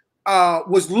somebody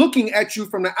was looking at you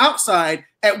from the outside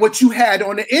at what you had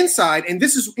on the inside. And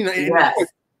this is, you know, yes.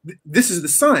 This is the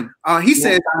son. He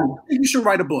said, you should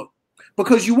write a book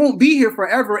because you won't be here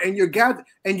forever. And you've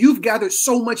gathered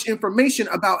so much information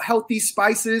about healthy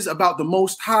spices, about the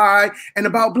Most High, and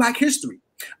about Black history.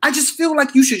 I just feel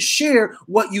like you should share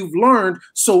what you've learned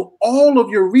so all of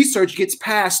your research gets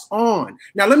passed on.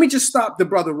 Now, let me just stop the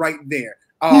brother right there.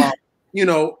 You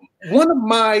know, one of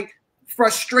my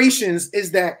frustrations is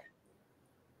that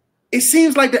it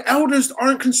seems like the elders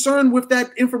aren't concerned with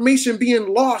that information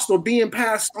being lost or being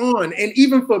passed on. And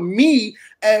even for me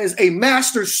as a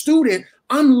master's student,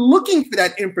 I'm looking for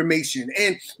that information.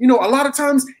 And, you know, a lot of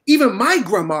times, even my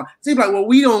grandma seems like, well,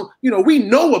 we don't, you know, we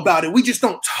know about it. We just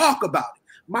don't talk about it.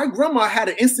 My grandma had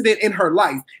an incident in her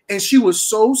life and she was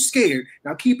so scared.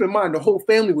 Now, keep in mind, the whole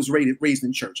family was raised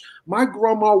in church. My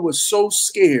grandma was so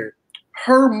scared.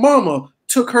 Her mama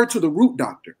took her to the root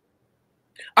doctor.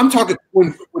 I'm talking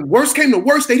when worst came to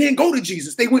worst, they didn't go to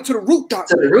Jesus. They went to the root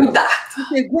doctor. To the root doctor. I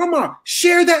said, Grandma,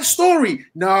 share that story.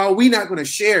 No, we're not going to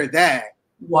share that.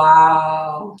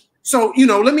 Wow. So, you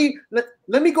know, let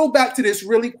me go back to this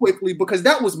really quickly because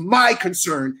that was my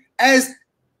concern as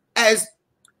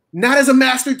not as a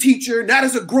master teacher, not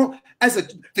as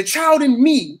the child in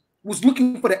me was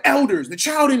looking for the elders. The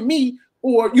child in me,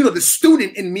 or, you know, the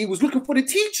student in me was looking for the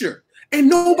teacher, and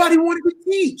nobody wanted to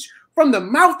teach. From the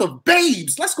mouth of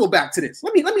babes. Let's go back to this.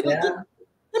 Let me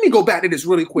go back to this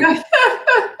really quick.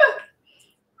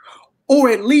 Or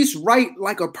at least write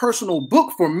like a personal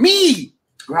book for me.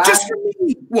 Right. Just for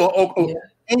me. Well,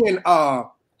 and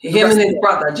him and his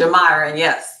brother, Jamira,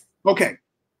 yes. Okay.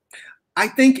 I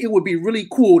think it would be really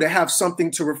cool to have something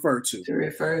to refer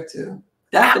to.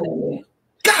 Definitely.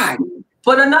 God.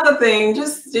 But another thing,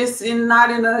 just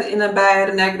not in a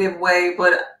bad, negative way,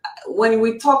 but when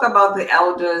we talk about the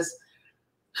elders,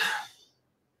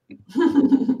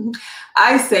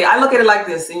 I look at it like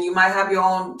this, and you might have your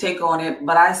own take on it,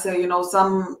 but I say, you know,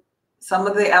 some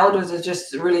of the elders are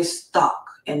just really stuck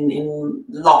and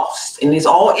lost, and it's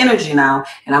all energy now.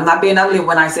 And I'm not being ugly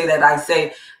when I say that. I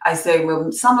say,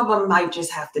 well, some of them might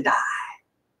just have to die.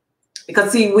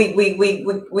 Because see, we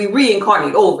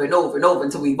reincarnate over and over and over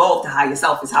until we evolve to higher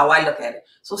self is how I look at it.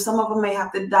 So some of them may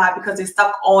have to die because they're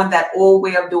stuck on that old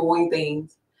way of doing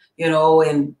things, you know,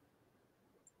 and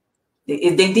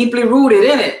they deeply rooted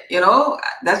in it. You know,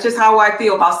 that's just how I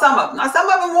feel about some of them. Now, some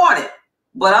of them want it,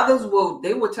 but others will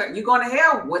turn. You're going to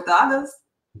hell with the others.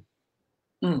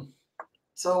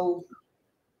 So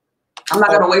I'm not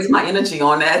going to waste my energy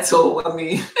on that. So, I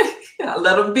mean, I'll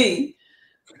let them be.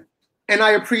 And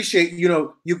I appreciate,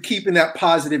 you keeping that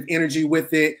positive energy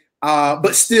with it,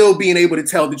 but still being able to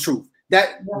tell the truth.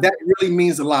 That really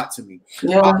means a lot to me.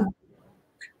 Yeah.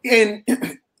 And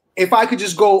if I could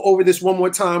just go over this one more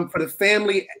time for the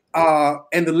family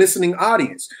and the listening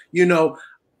audience,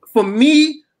 for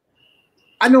me,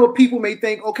 I know what people may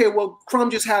think, okay, well,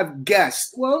 Crumb just have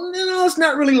guests. Well, it's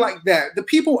not really like that. The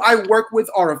people I work with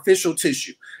are official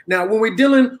tissue. Now, when we're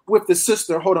dealing with the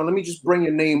sister, hold on, let me just bring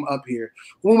your name up here.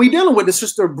 When we're dealing with the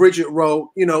sister Bridget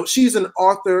Rowe, she's an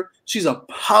author, she's a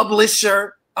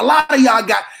publisher. A lot of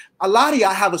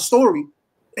y'all have a story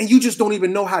and you just don't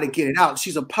even know how to get it out.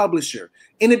 She's a publisher.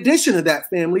 In addition to that,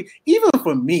 family, even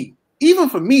for me,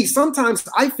 sometimes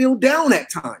I feel down at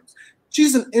times.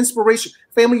 She's an inspiration.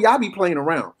 Family, y'all be playing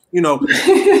around, I'm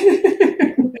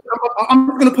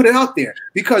going to put it out there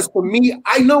because for me,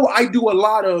 I know I do a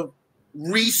lot of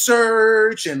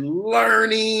research and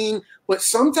learning, but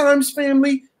sometimes,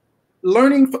 family,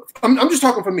 learning, I'm just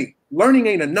talking for me, learning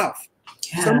ain't enough.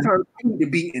 Yeah. Sometimes I need to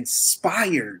be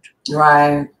inspired.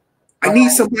 Right. I need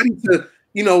somebody to,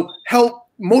 help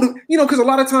motivate, because a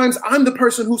lot of times I'm the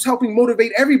person who's helping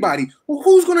motivate everybody. Well,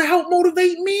 who's going to help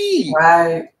motivate me?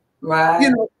 Right.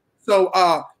 Right. So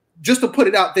just to put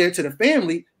it out there to the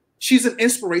family, she's an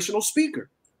inspirational speaker,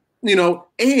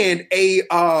 and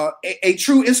a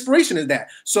true inspiration is that.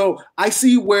 So I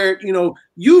see where,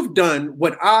 you've done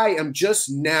what I am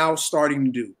just now starting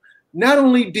to do. Not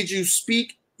only did you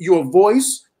speak your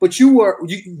voice, but you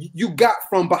got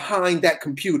from behind that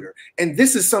computer. And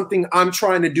this is something I'm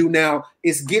trying to do now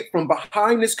is get from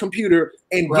behind this computer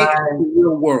and get into the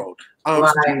real world.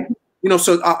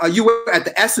 So you were at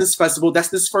the Essence Festival. That's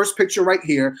this first picture right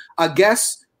here. A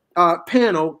guest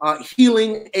panel,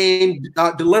 healing and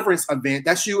deliverance event.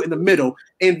 That's you in the middle.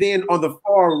 And then on the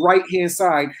far right-hand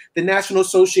side, the National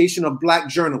Association of Black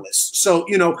Journalists. So,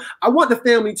 I want the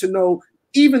family to know,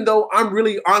 even though I'm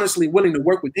really honestly willing to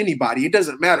work with anybody, it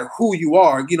doesn't matter who you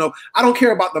are. I don't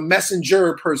care about the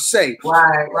messenger per se.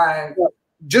 Right. But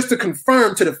just to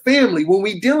confirm to the family, when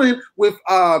we dealing with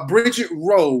Bridget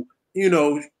Rowe,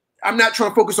 I'm not trying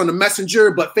to focus on the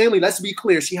messenger, but family, let's be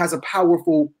clear. She has a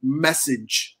powerful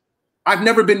message. I've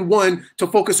never been one to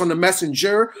focus on the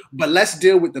messenger, but let's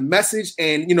deal with the message.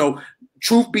 And,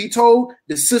 truth be told,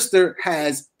 the sister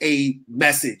has a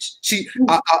message. She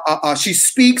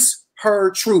speaks her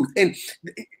truth. And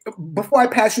before I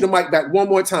pass you the mic back one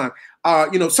more time,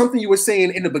 something you were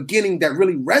saying in the beginning that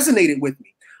really resonated with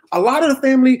me. A lot of the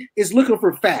family is looking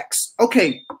for facts.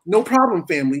 Okay, no problem,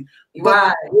 family.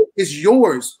 But what is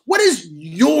yours? What is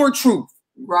your truth?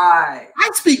 Right. I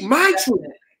speak my truth.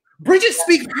 Bridget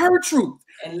speaks her truth.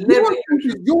 And your truth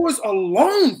is yours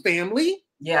alone, family.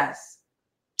 Yes.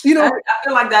 I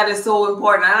feel like that is so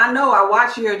important. And I know I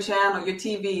watch your channel, your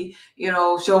TV,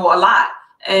 show a lot.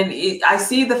 And I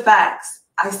see the facts.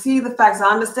 I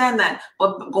understand that.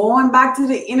 But going back to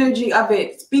the energy of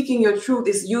it, speaking your truth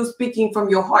is you speaking from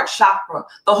your heart chakra.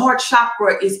 The heart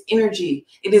chakra is energy.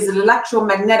 It is an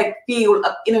electromagnetic field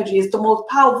of energy. It's the most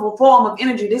powerful form of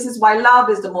energy. This is why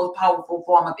love is the most powerful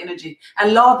form of energy.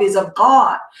 And love is of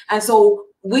God. And so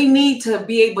we need to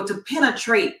be able to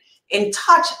penetrate and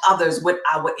touch others with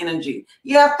our energy.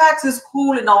 Yeah, facts is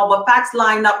cool and all, but facts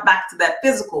line up back to that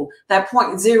physical, that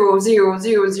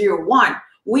 0.00001.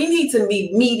 We need to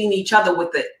be meeting each other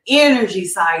with the energy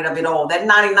side of it all, that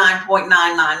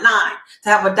 99.999, to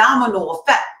have a domino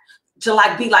effect, to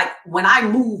be like, when I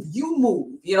move, you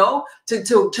move, to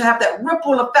have that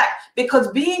ripple effect,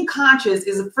 because being conscious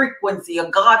is a frequency, a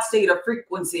God state of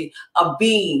frequency of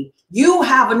being. You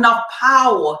have enough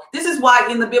power. This is why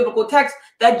in the biblical text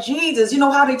that Jesus,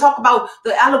 how they talk about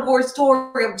the allegory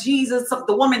story of Jesus,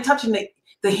 the woman touching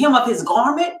the hem of his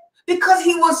garment, because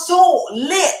he was so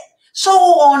lit, so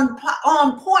on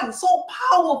point, so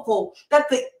powerful, that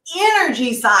the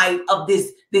energy side of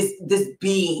this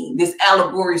being, this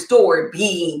allegory story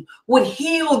being, would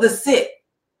heal the sick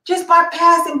just by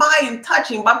passing by and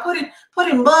touching, by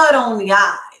putting mud on the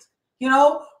eyes.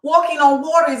 Walking on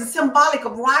water is symbolic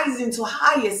of rising to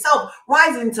higher self,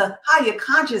 rising to higher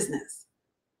consciousness.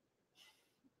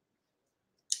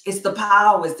 It's the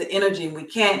power, it's the energy. We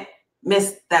can't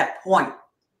miss that point.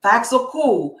 Facts are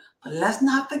cool, but let's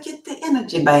not forget the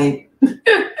energy, babe.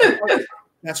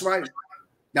 That's right.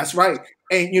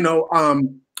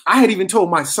 And, I had even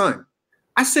told my son,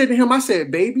 I said to him,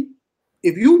 baby,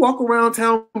 if you walk around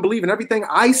town believing everything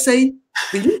I say,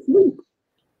 then you sleep.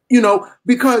 you know,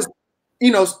 because,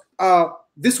 you know,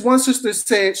 this one sister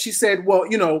said, she said, well,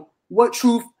 you know, what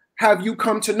truth have you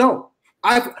come to know?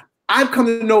 I've come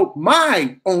to know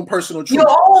my own personal truth.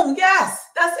 Your own, yes,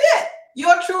 that's it.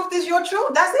 Your truth is your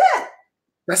truth. That's it.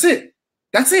 That's it.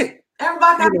 That's it.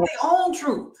 Everybody got their own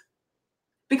truth.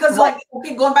 Because like,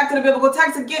 okay, going back to the biblical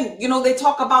text again, you know, they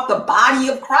talk about the body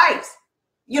of Christ.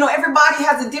 You know, everybody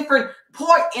has a different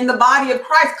part in the body of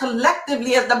Christ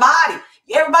collectively as the body.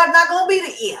 Everybody's not going to be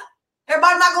the ear.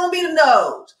 Everybody's not going to be the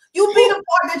nose. You be the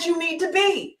part that you need to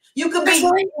be. You could be,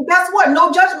 guess what?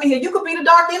 No judgment here. You could be the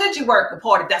dark energy worker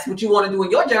part if that's what you want to do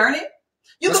in your journey.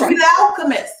 You could be the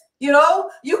alchemist, you know?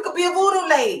 You could be a voodoo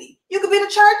lady. You could be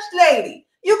the church lady.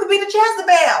 You could be the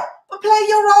Jezebel. But play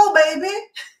your role, baby.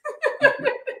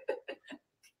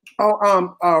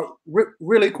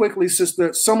 Really quickly,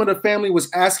 sister, some of the family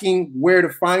was asking where to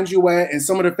find you at, and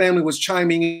some of the family was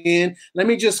chiming in. Let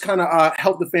me just kind of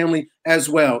help the family as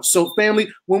well. So family,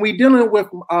 when we're dealing with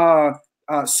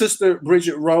Sister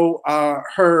Bridget Rowe,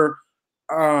 her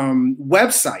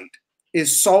website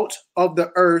is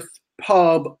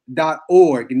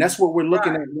saltoftheearthpub.org, and that's what we're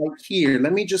looking at right here.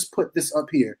 Let me just put this up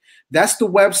here. That's the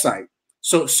website.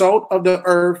 So Salt of the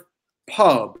Earth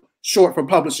Pub, short for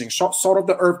publishing,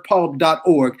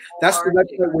 saltoftheearthpub.org. That's the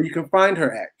website where you can find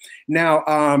her at. Now,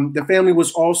 the family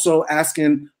was also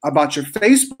asking about your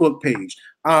Facebook page.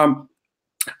 I'm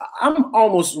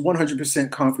almost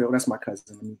 100% confident. That's my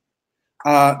cousin.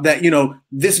 That, you know,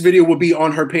 this video will be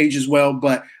on her page as well.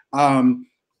 But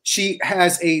she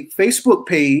has a Facebook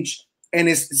page, and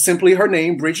it's simply her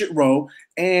name, Bridget Rowe.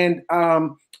 And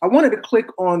I wanted to click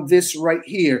on this right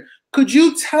here. Could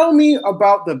you tell me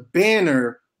about the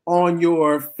banner on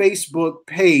your Facebook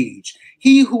page?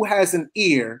 He who has an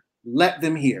ear, let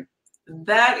them hear.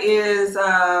 That is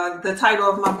the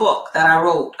title of my book that I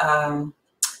wrote.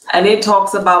 And it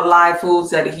talks about live foods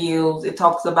that heals. It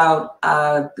talks about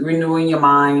renewing your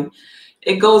mind.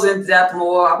 It goes in depth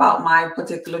more about my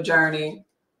particular journey.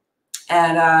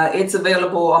 And it's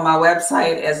available on my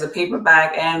website as a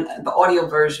paperback and the audio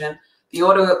version. The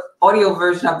audio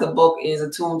version of the book is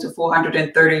attuned to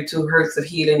 432 hertz of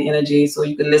healing energy. So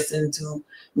you can listen to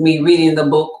me reading the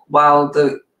book while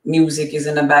the music is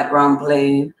in the background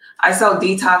playing. I sell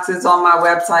detoxes on my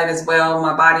website as well.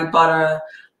 My body butter,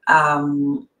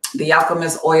 the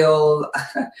alchemist oil,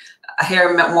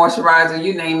 hair moisturizer,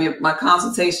 you name it. My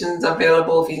consultations are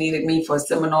available if you needed me for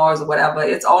seminars or whatever.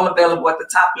 It's all available at the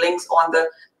top. Links on the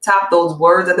top, those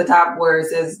words at the top where it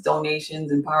says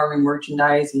donations, empowering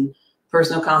merchandise, and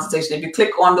personal consultation. If you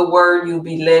click on the word, you'll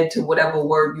be led to whatever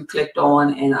word you clicked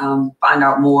on and find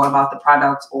out more about the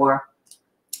products or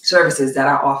services that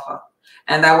I offer.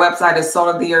 And that website is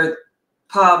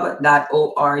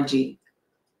saltoftheearthpub.org.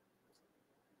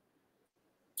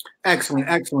 Excellent,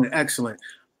 excellent, excellent.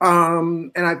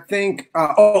 And I think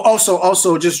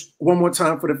also just one more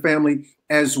time for the family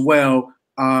as well.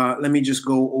 Let me just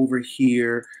go over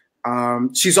here.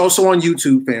 She's also on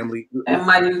YouTube, family. And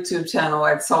my YouTube channel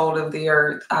at Salt of the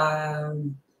Earth.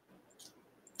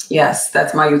 Yes,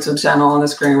 that's my YouTube channel on the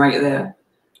screen right there.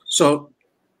 So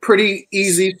pretty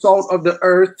easy. Salt of the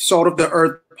Earth,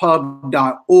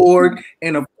 saltoftheearthpub.org.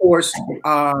 And of course,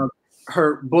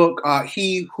 her book,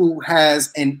 He Who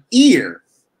Has an Ear,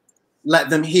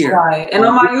 Let Them Hear. Right. And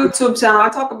on my YouTube channel, I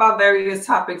talk about various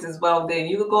topics as well. Then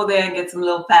you can go there and get some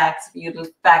little facts if you're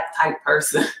the fact type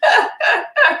person.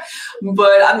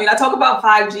 But I mean, I talk about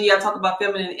 5G. I talk about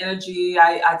feminine energy.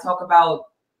 I talk about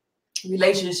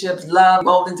relationships, love,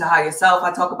 evolved into higher self.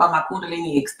 I talk about my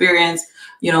Kundalini experience,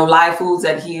 you know, live foods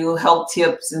that heal, health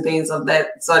tips and things of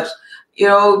that such. You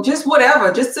know, just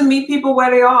whatever, just to meet people where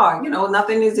they are. You know,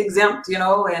 nothing is exempt, you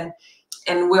know, and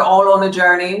we're all on a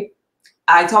journey.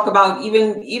 I talk about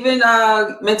even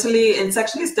mentally and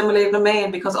sexually stimulating a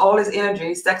man, because all is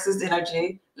energy. Sex is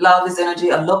energy. Love is energy.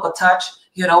 A look, a touch,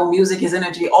 you know, music is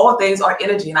energy. All things are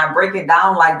energy. And I break it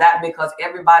down like that because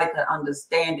everybody can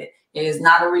understand it. It is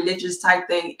not a religious type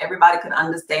thing. Everybody can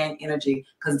understand energy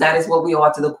because that is what we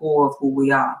are to the core of who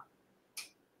we are.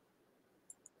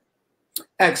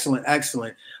 Excellent,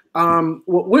 excellent. Well,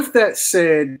 with that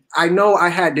said, I know I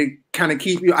had to kind of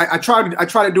keep you. I try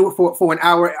to do it for an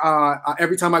hour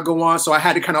every time I go on, so I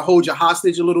had to kind of hold you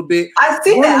hostage a little bit. I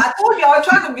see that. I told you I was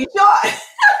trying to be short.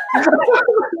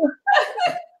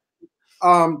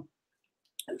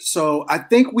 So I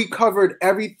think we covered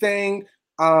everything.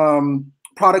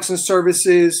 Products and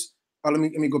services. Let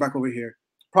me go back over here.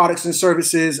 Products and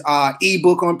services,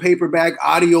 ebook on paperback,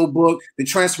 audio book, the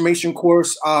transformation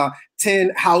course,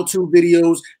 10 how-to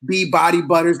videos, Bee Body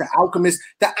Butters, the Alchemist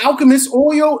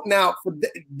oil. Now, for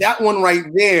that one right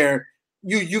there,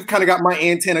 you've kind of got my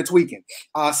antenna tweaking.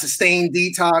 Sustained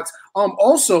detox.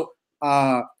 Also,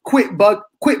 quit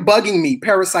bugging me.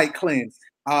 Parasite cleanse.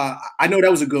 I know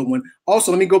that was a good one.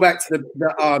 Also, let me go back to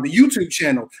the YouTube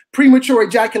channel. Premature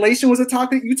ejaculation was a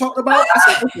topic you talked about. I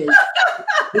said, okay,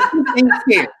 this ain't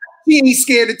scared. She ain't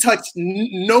scared to touch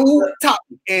no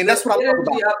topic, and that's what I love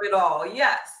about of it all.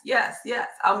 Yes, yes, yes.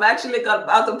 I'm actually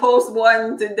about to post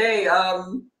one today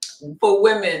for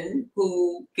women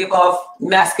who give off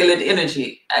masculine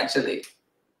energy. Actually,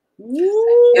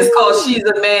 it's called "She's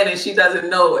a Man and She Doesn't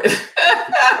Know It."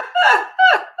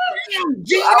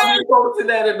 I'll be posting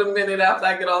that in a minute after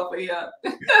I get off of here.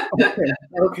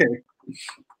 Okay.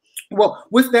 Well,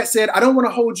 with that said, I don't want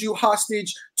to hold you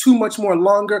hostage too much more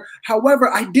longer.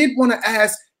 However, I did want to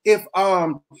ask if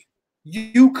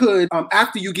you could,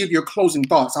 after you give your closing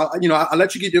thoughts, I'll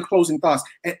let you give your closing thoughts,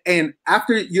 and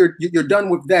after you're done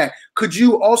with that, could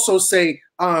you also say,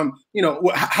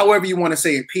 however you want to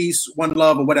say it, peace, one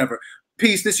love, or whatever.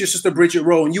 Peace, this is your sister Bridget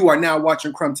Rowe, and you are now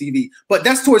watching Crumb TV. But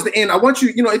that's towards the end. I want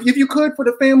you, if you could, for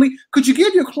the family, could you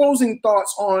give your closing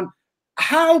thoughts on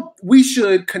how we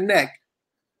should connect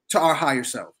to our higher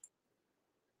self?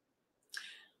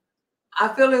 I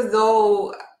feel as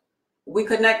though we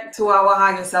connect to our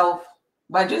higher self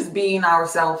by just being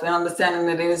ourselves and understanding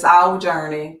that it is our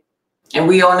journey. And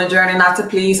we are on a journey not to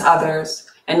please others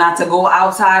and not to go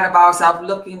outside of ourselves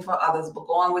looking for others, but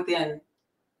going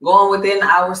within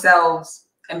ourselves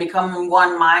and becoming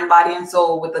one mind, body, and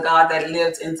soul with the God that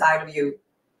lives inside of you.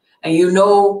 And you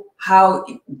know how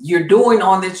you're doing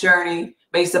on this journey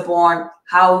based upon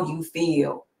how you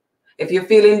feel. If you're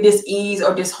feeling dis-ease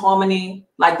or disharmony,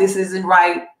 like this isn't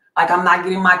right, like I'm not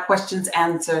getting my questions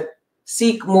answered,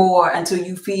 seek more until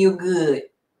you feel good.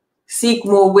 Seek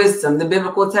more wisdom. The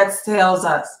biblical text tells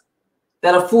us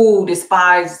that a fool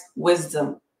despises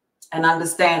wisdom and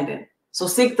understanding. So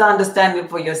seek the understanding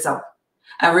for yourself.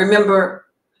 And remember,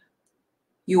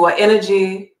 you are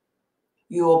energy.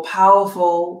 You are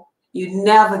powerful. You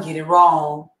never get it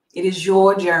wrong. It is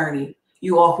your journey.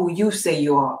 You are who you say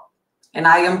you are. And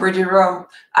I am Bridget Rowe.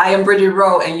 I am Bridget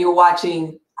Rowe, and you're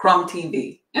watching Crumb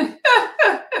TV.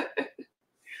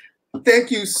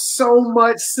 Thank you so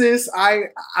much, sis.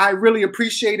 I really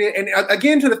appreciate it. And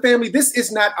again, to the family, this is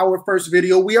not our first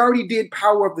video. We already did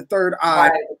Power of the Third Eye.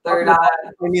 Right, the third eye.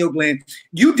 Neil Glenn.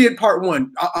 You did part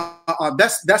one.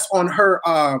 That's on her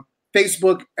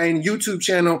Facebook and YouTube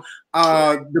channel.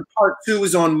 The part two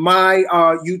is on my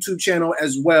YouTube channel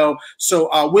as well.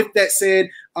 So with that said,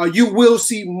 you will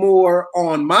see more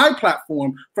on my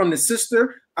platform from the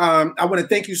sister. I want to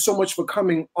thank you so much for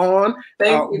coming on.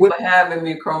 Thank you for having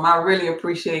me, Chrome. I really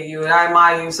appreciate you. I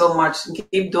admire you so much.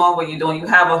 Keep doing what you're doing. You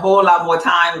have a whole lot more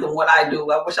time than what I do.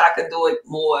 I wish I could do it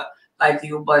more like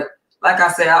you. But like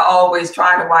I said, I always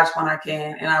try to watch when I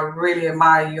can. And I really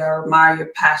admire you. I admire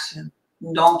your passion.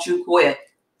 Don't you quit,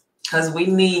 because we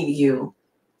need you.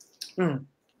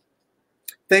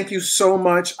 Thank you so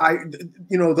much.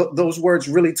 Those words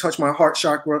really touch my heart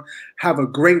chakra. Have a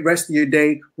great rest of your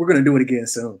day. We're gonna do it again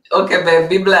soon. Okay, babe.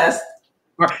 Be blessed.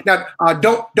 All right. Now,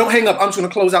 don't hang up. I'm just gonna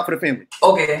close out for the family.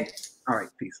 Okay. All right.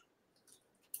 Peace.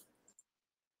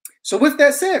 So with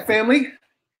that said, family,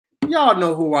 y'all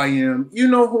know who I am. You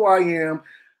know who I am.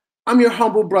 I'm your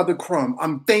humble brother, Crumb.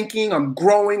 I'm thinking, I'm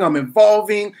growing, I'm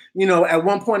evolving. At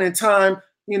one point in time,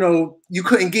 you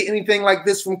couldn't get anything like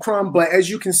this from Crumb, but as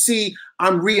you can see,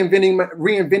 I'm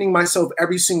reinventing myself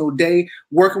every single day,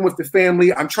 working with the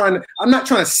family. I'm not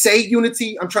trying to say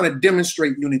unity. I'm trying to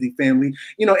demonstrate unity, family.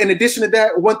 In addition to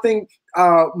that, one thing,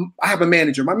 I have a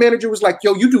manager. My manager was like,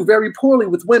 yo, you do very poorly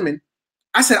with women.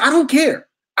 I said, I don't care.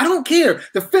 I don't care.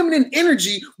 The feminine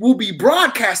energy will be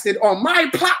broadcasted on my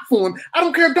platform. I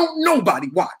don't care. Don't nobody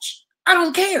watch. I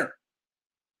don't care.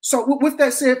 So with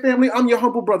that said, family, I'm your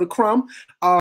humble brother, Crumb.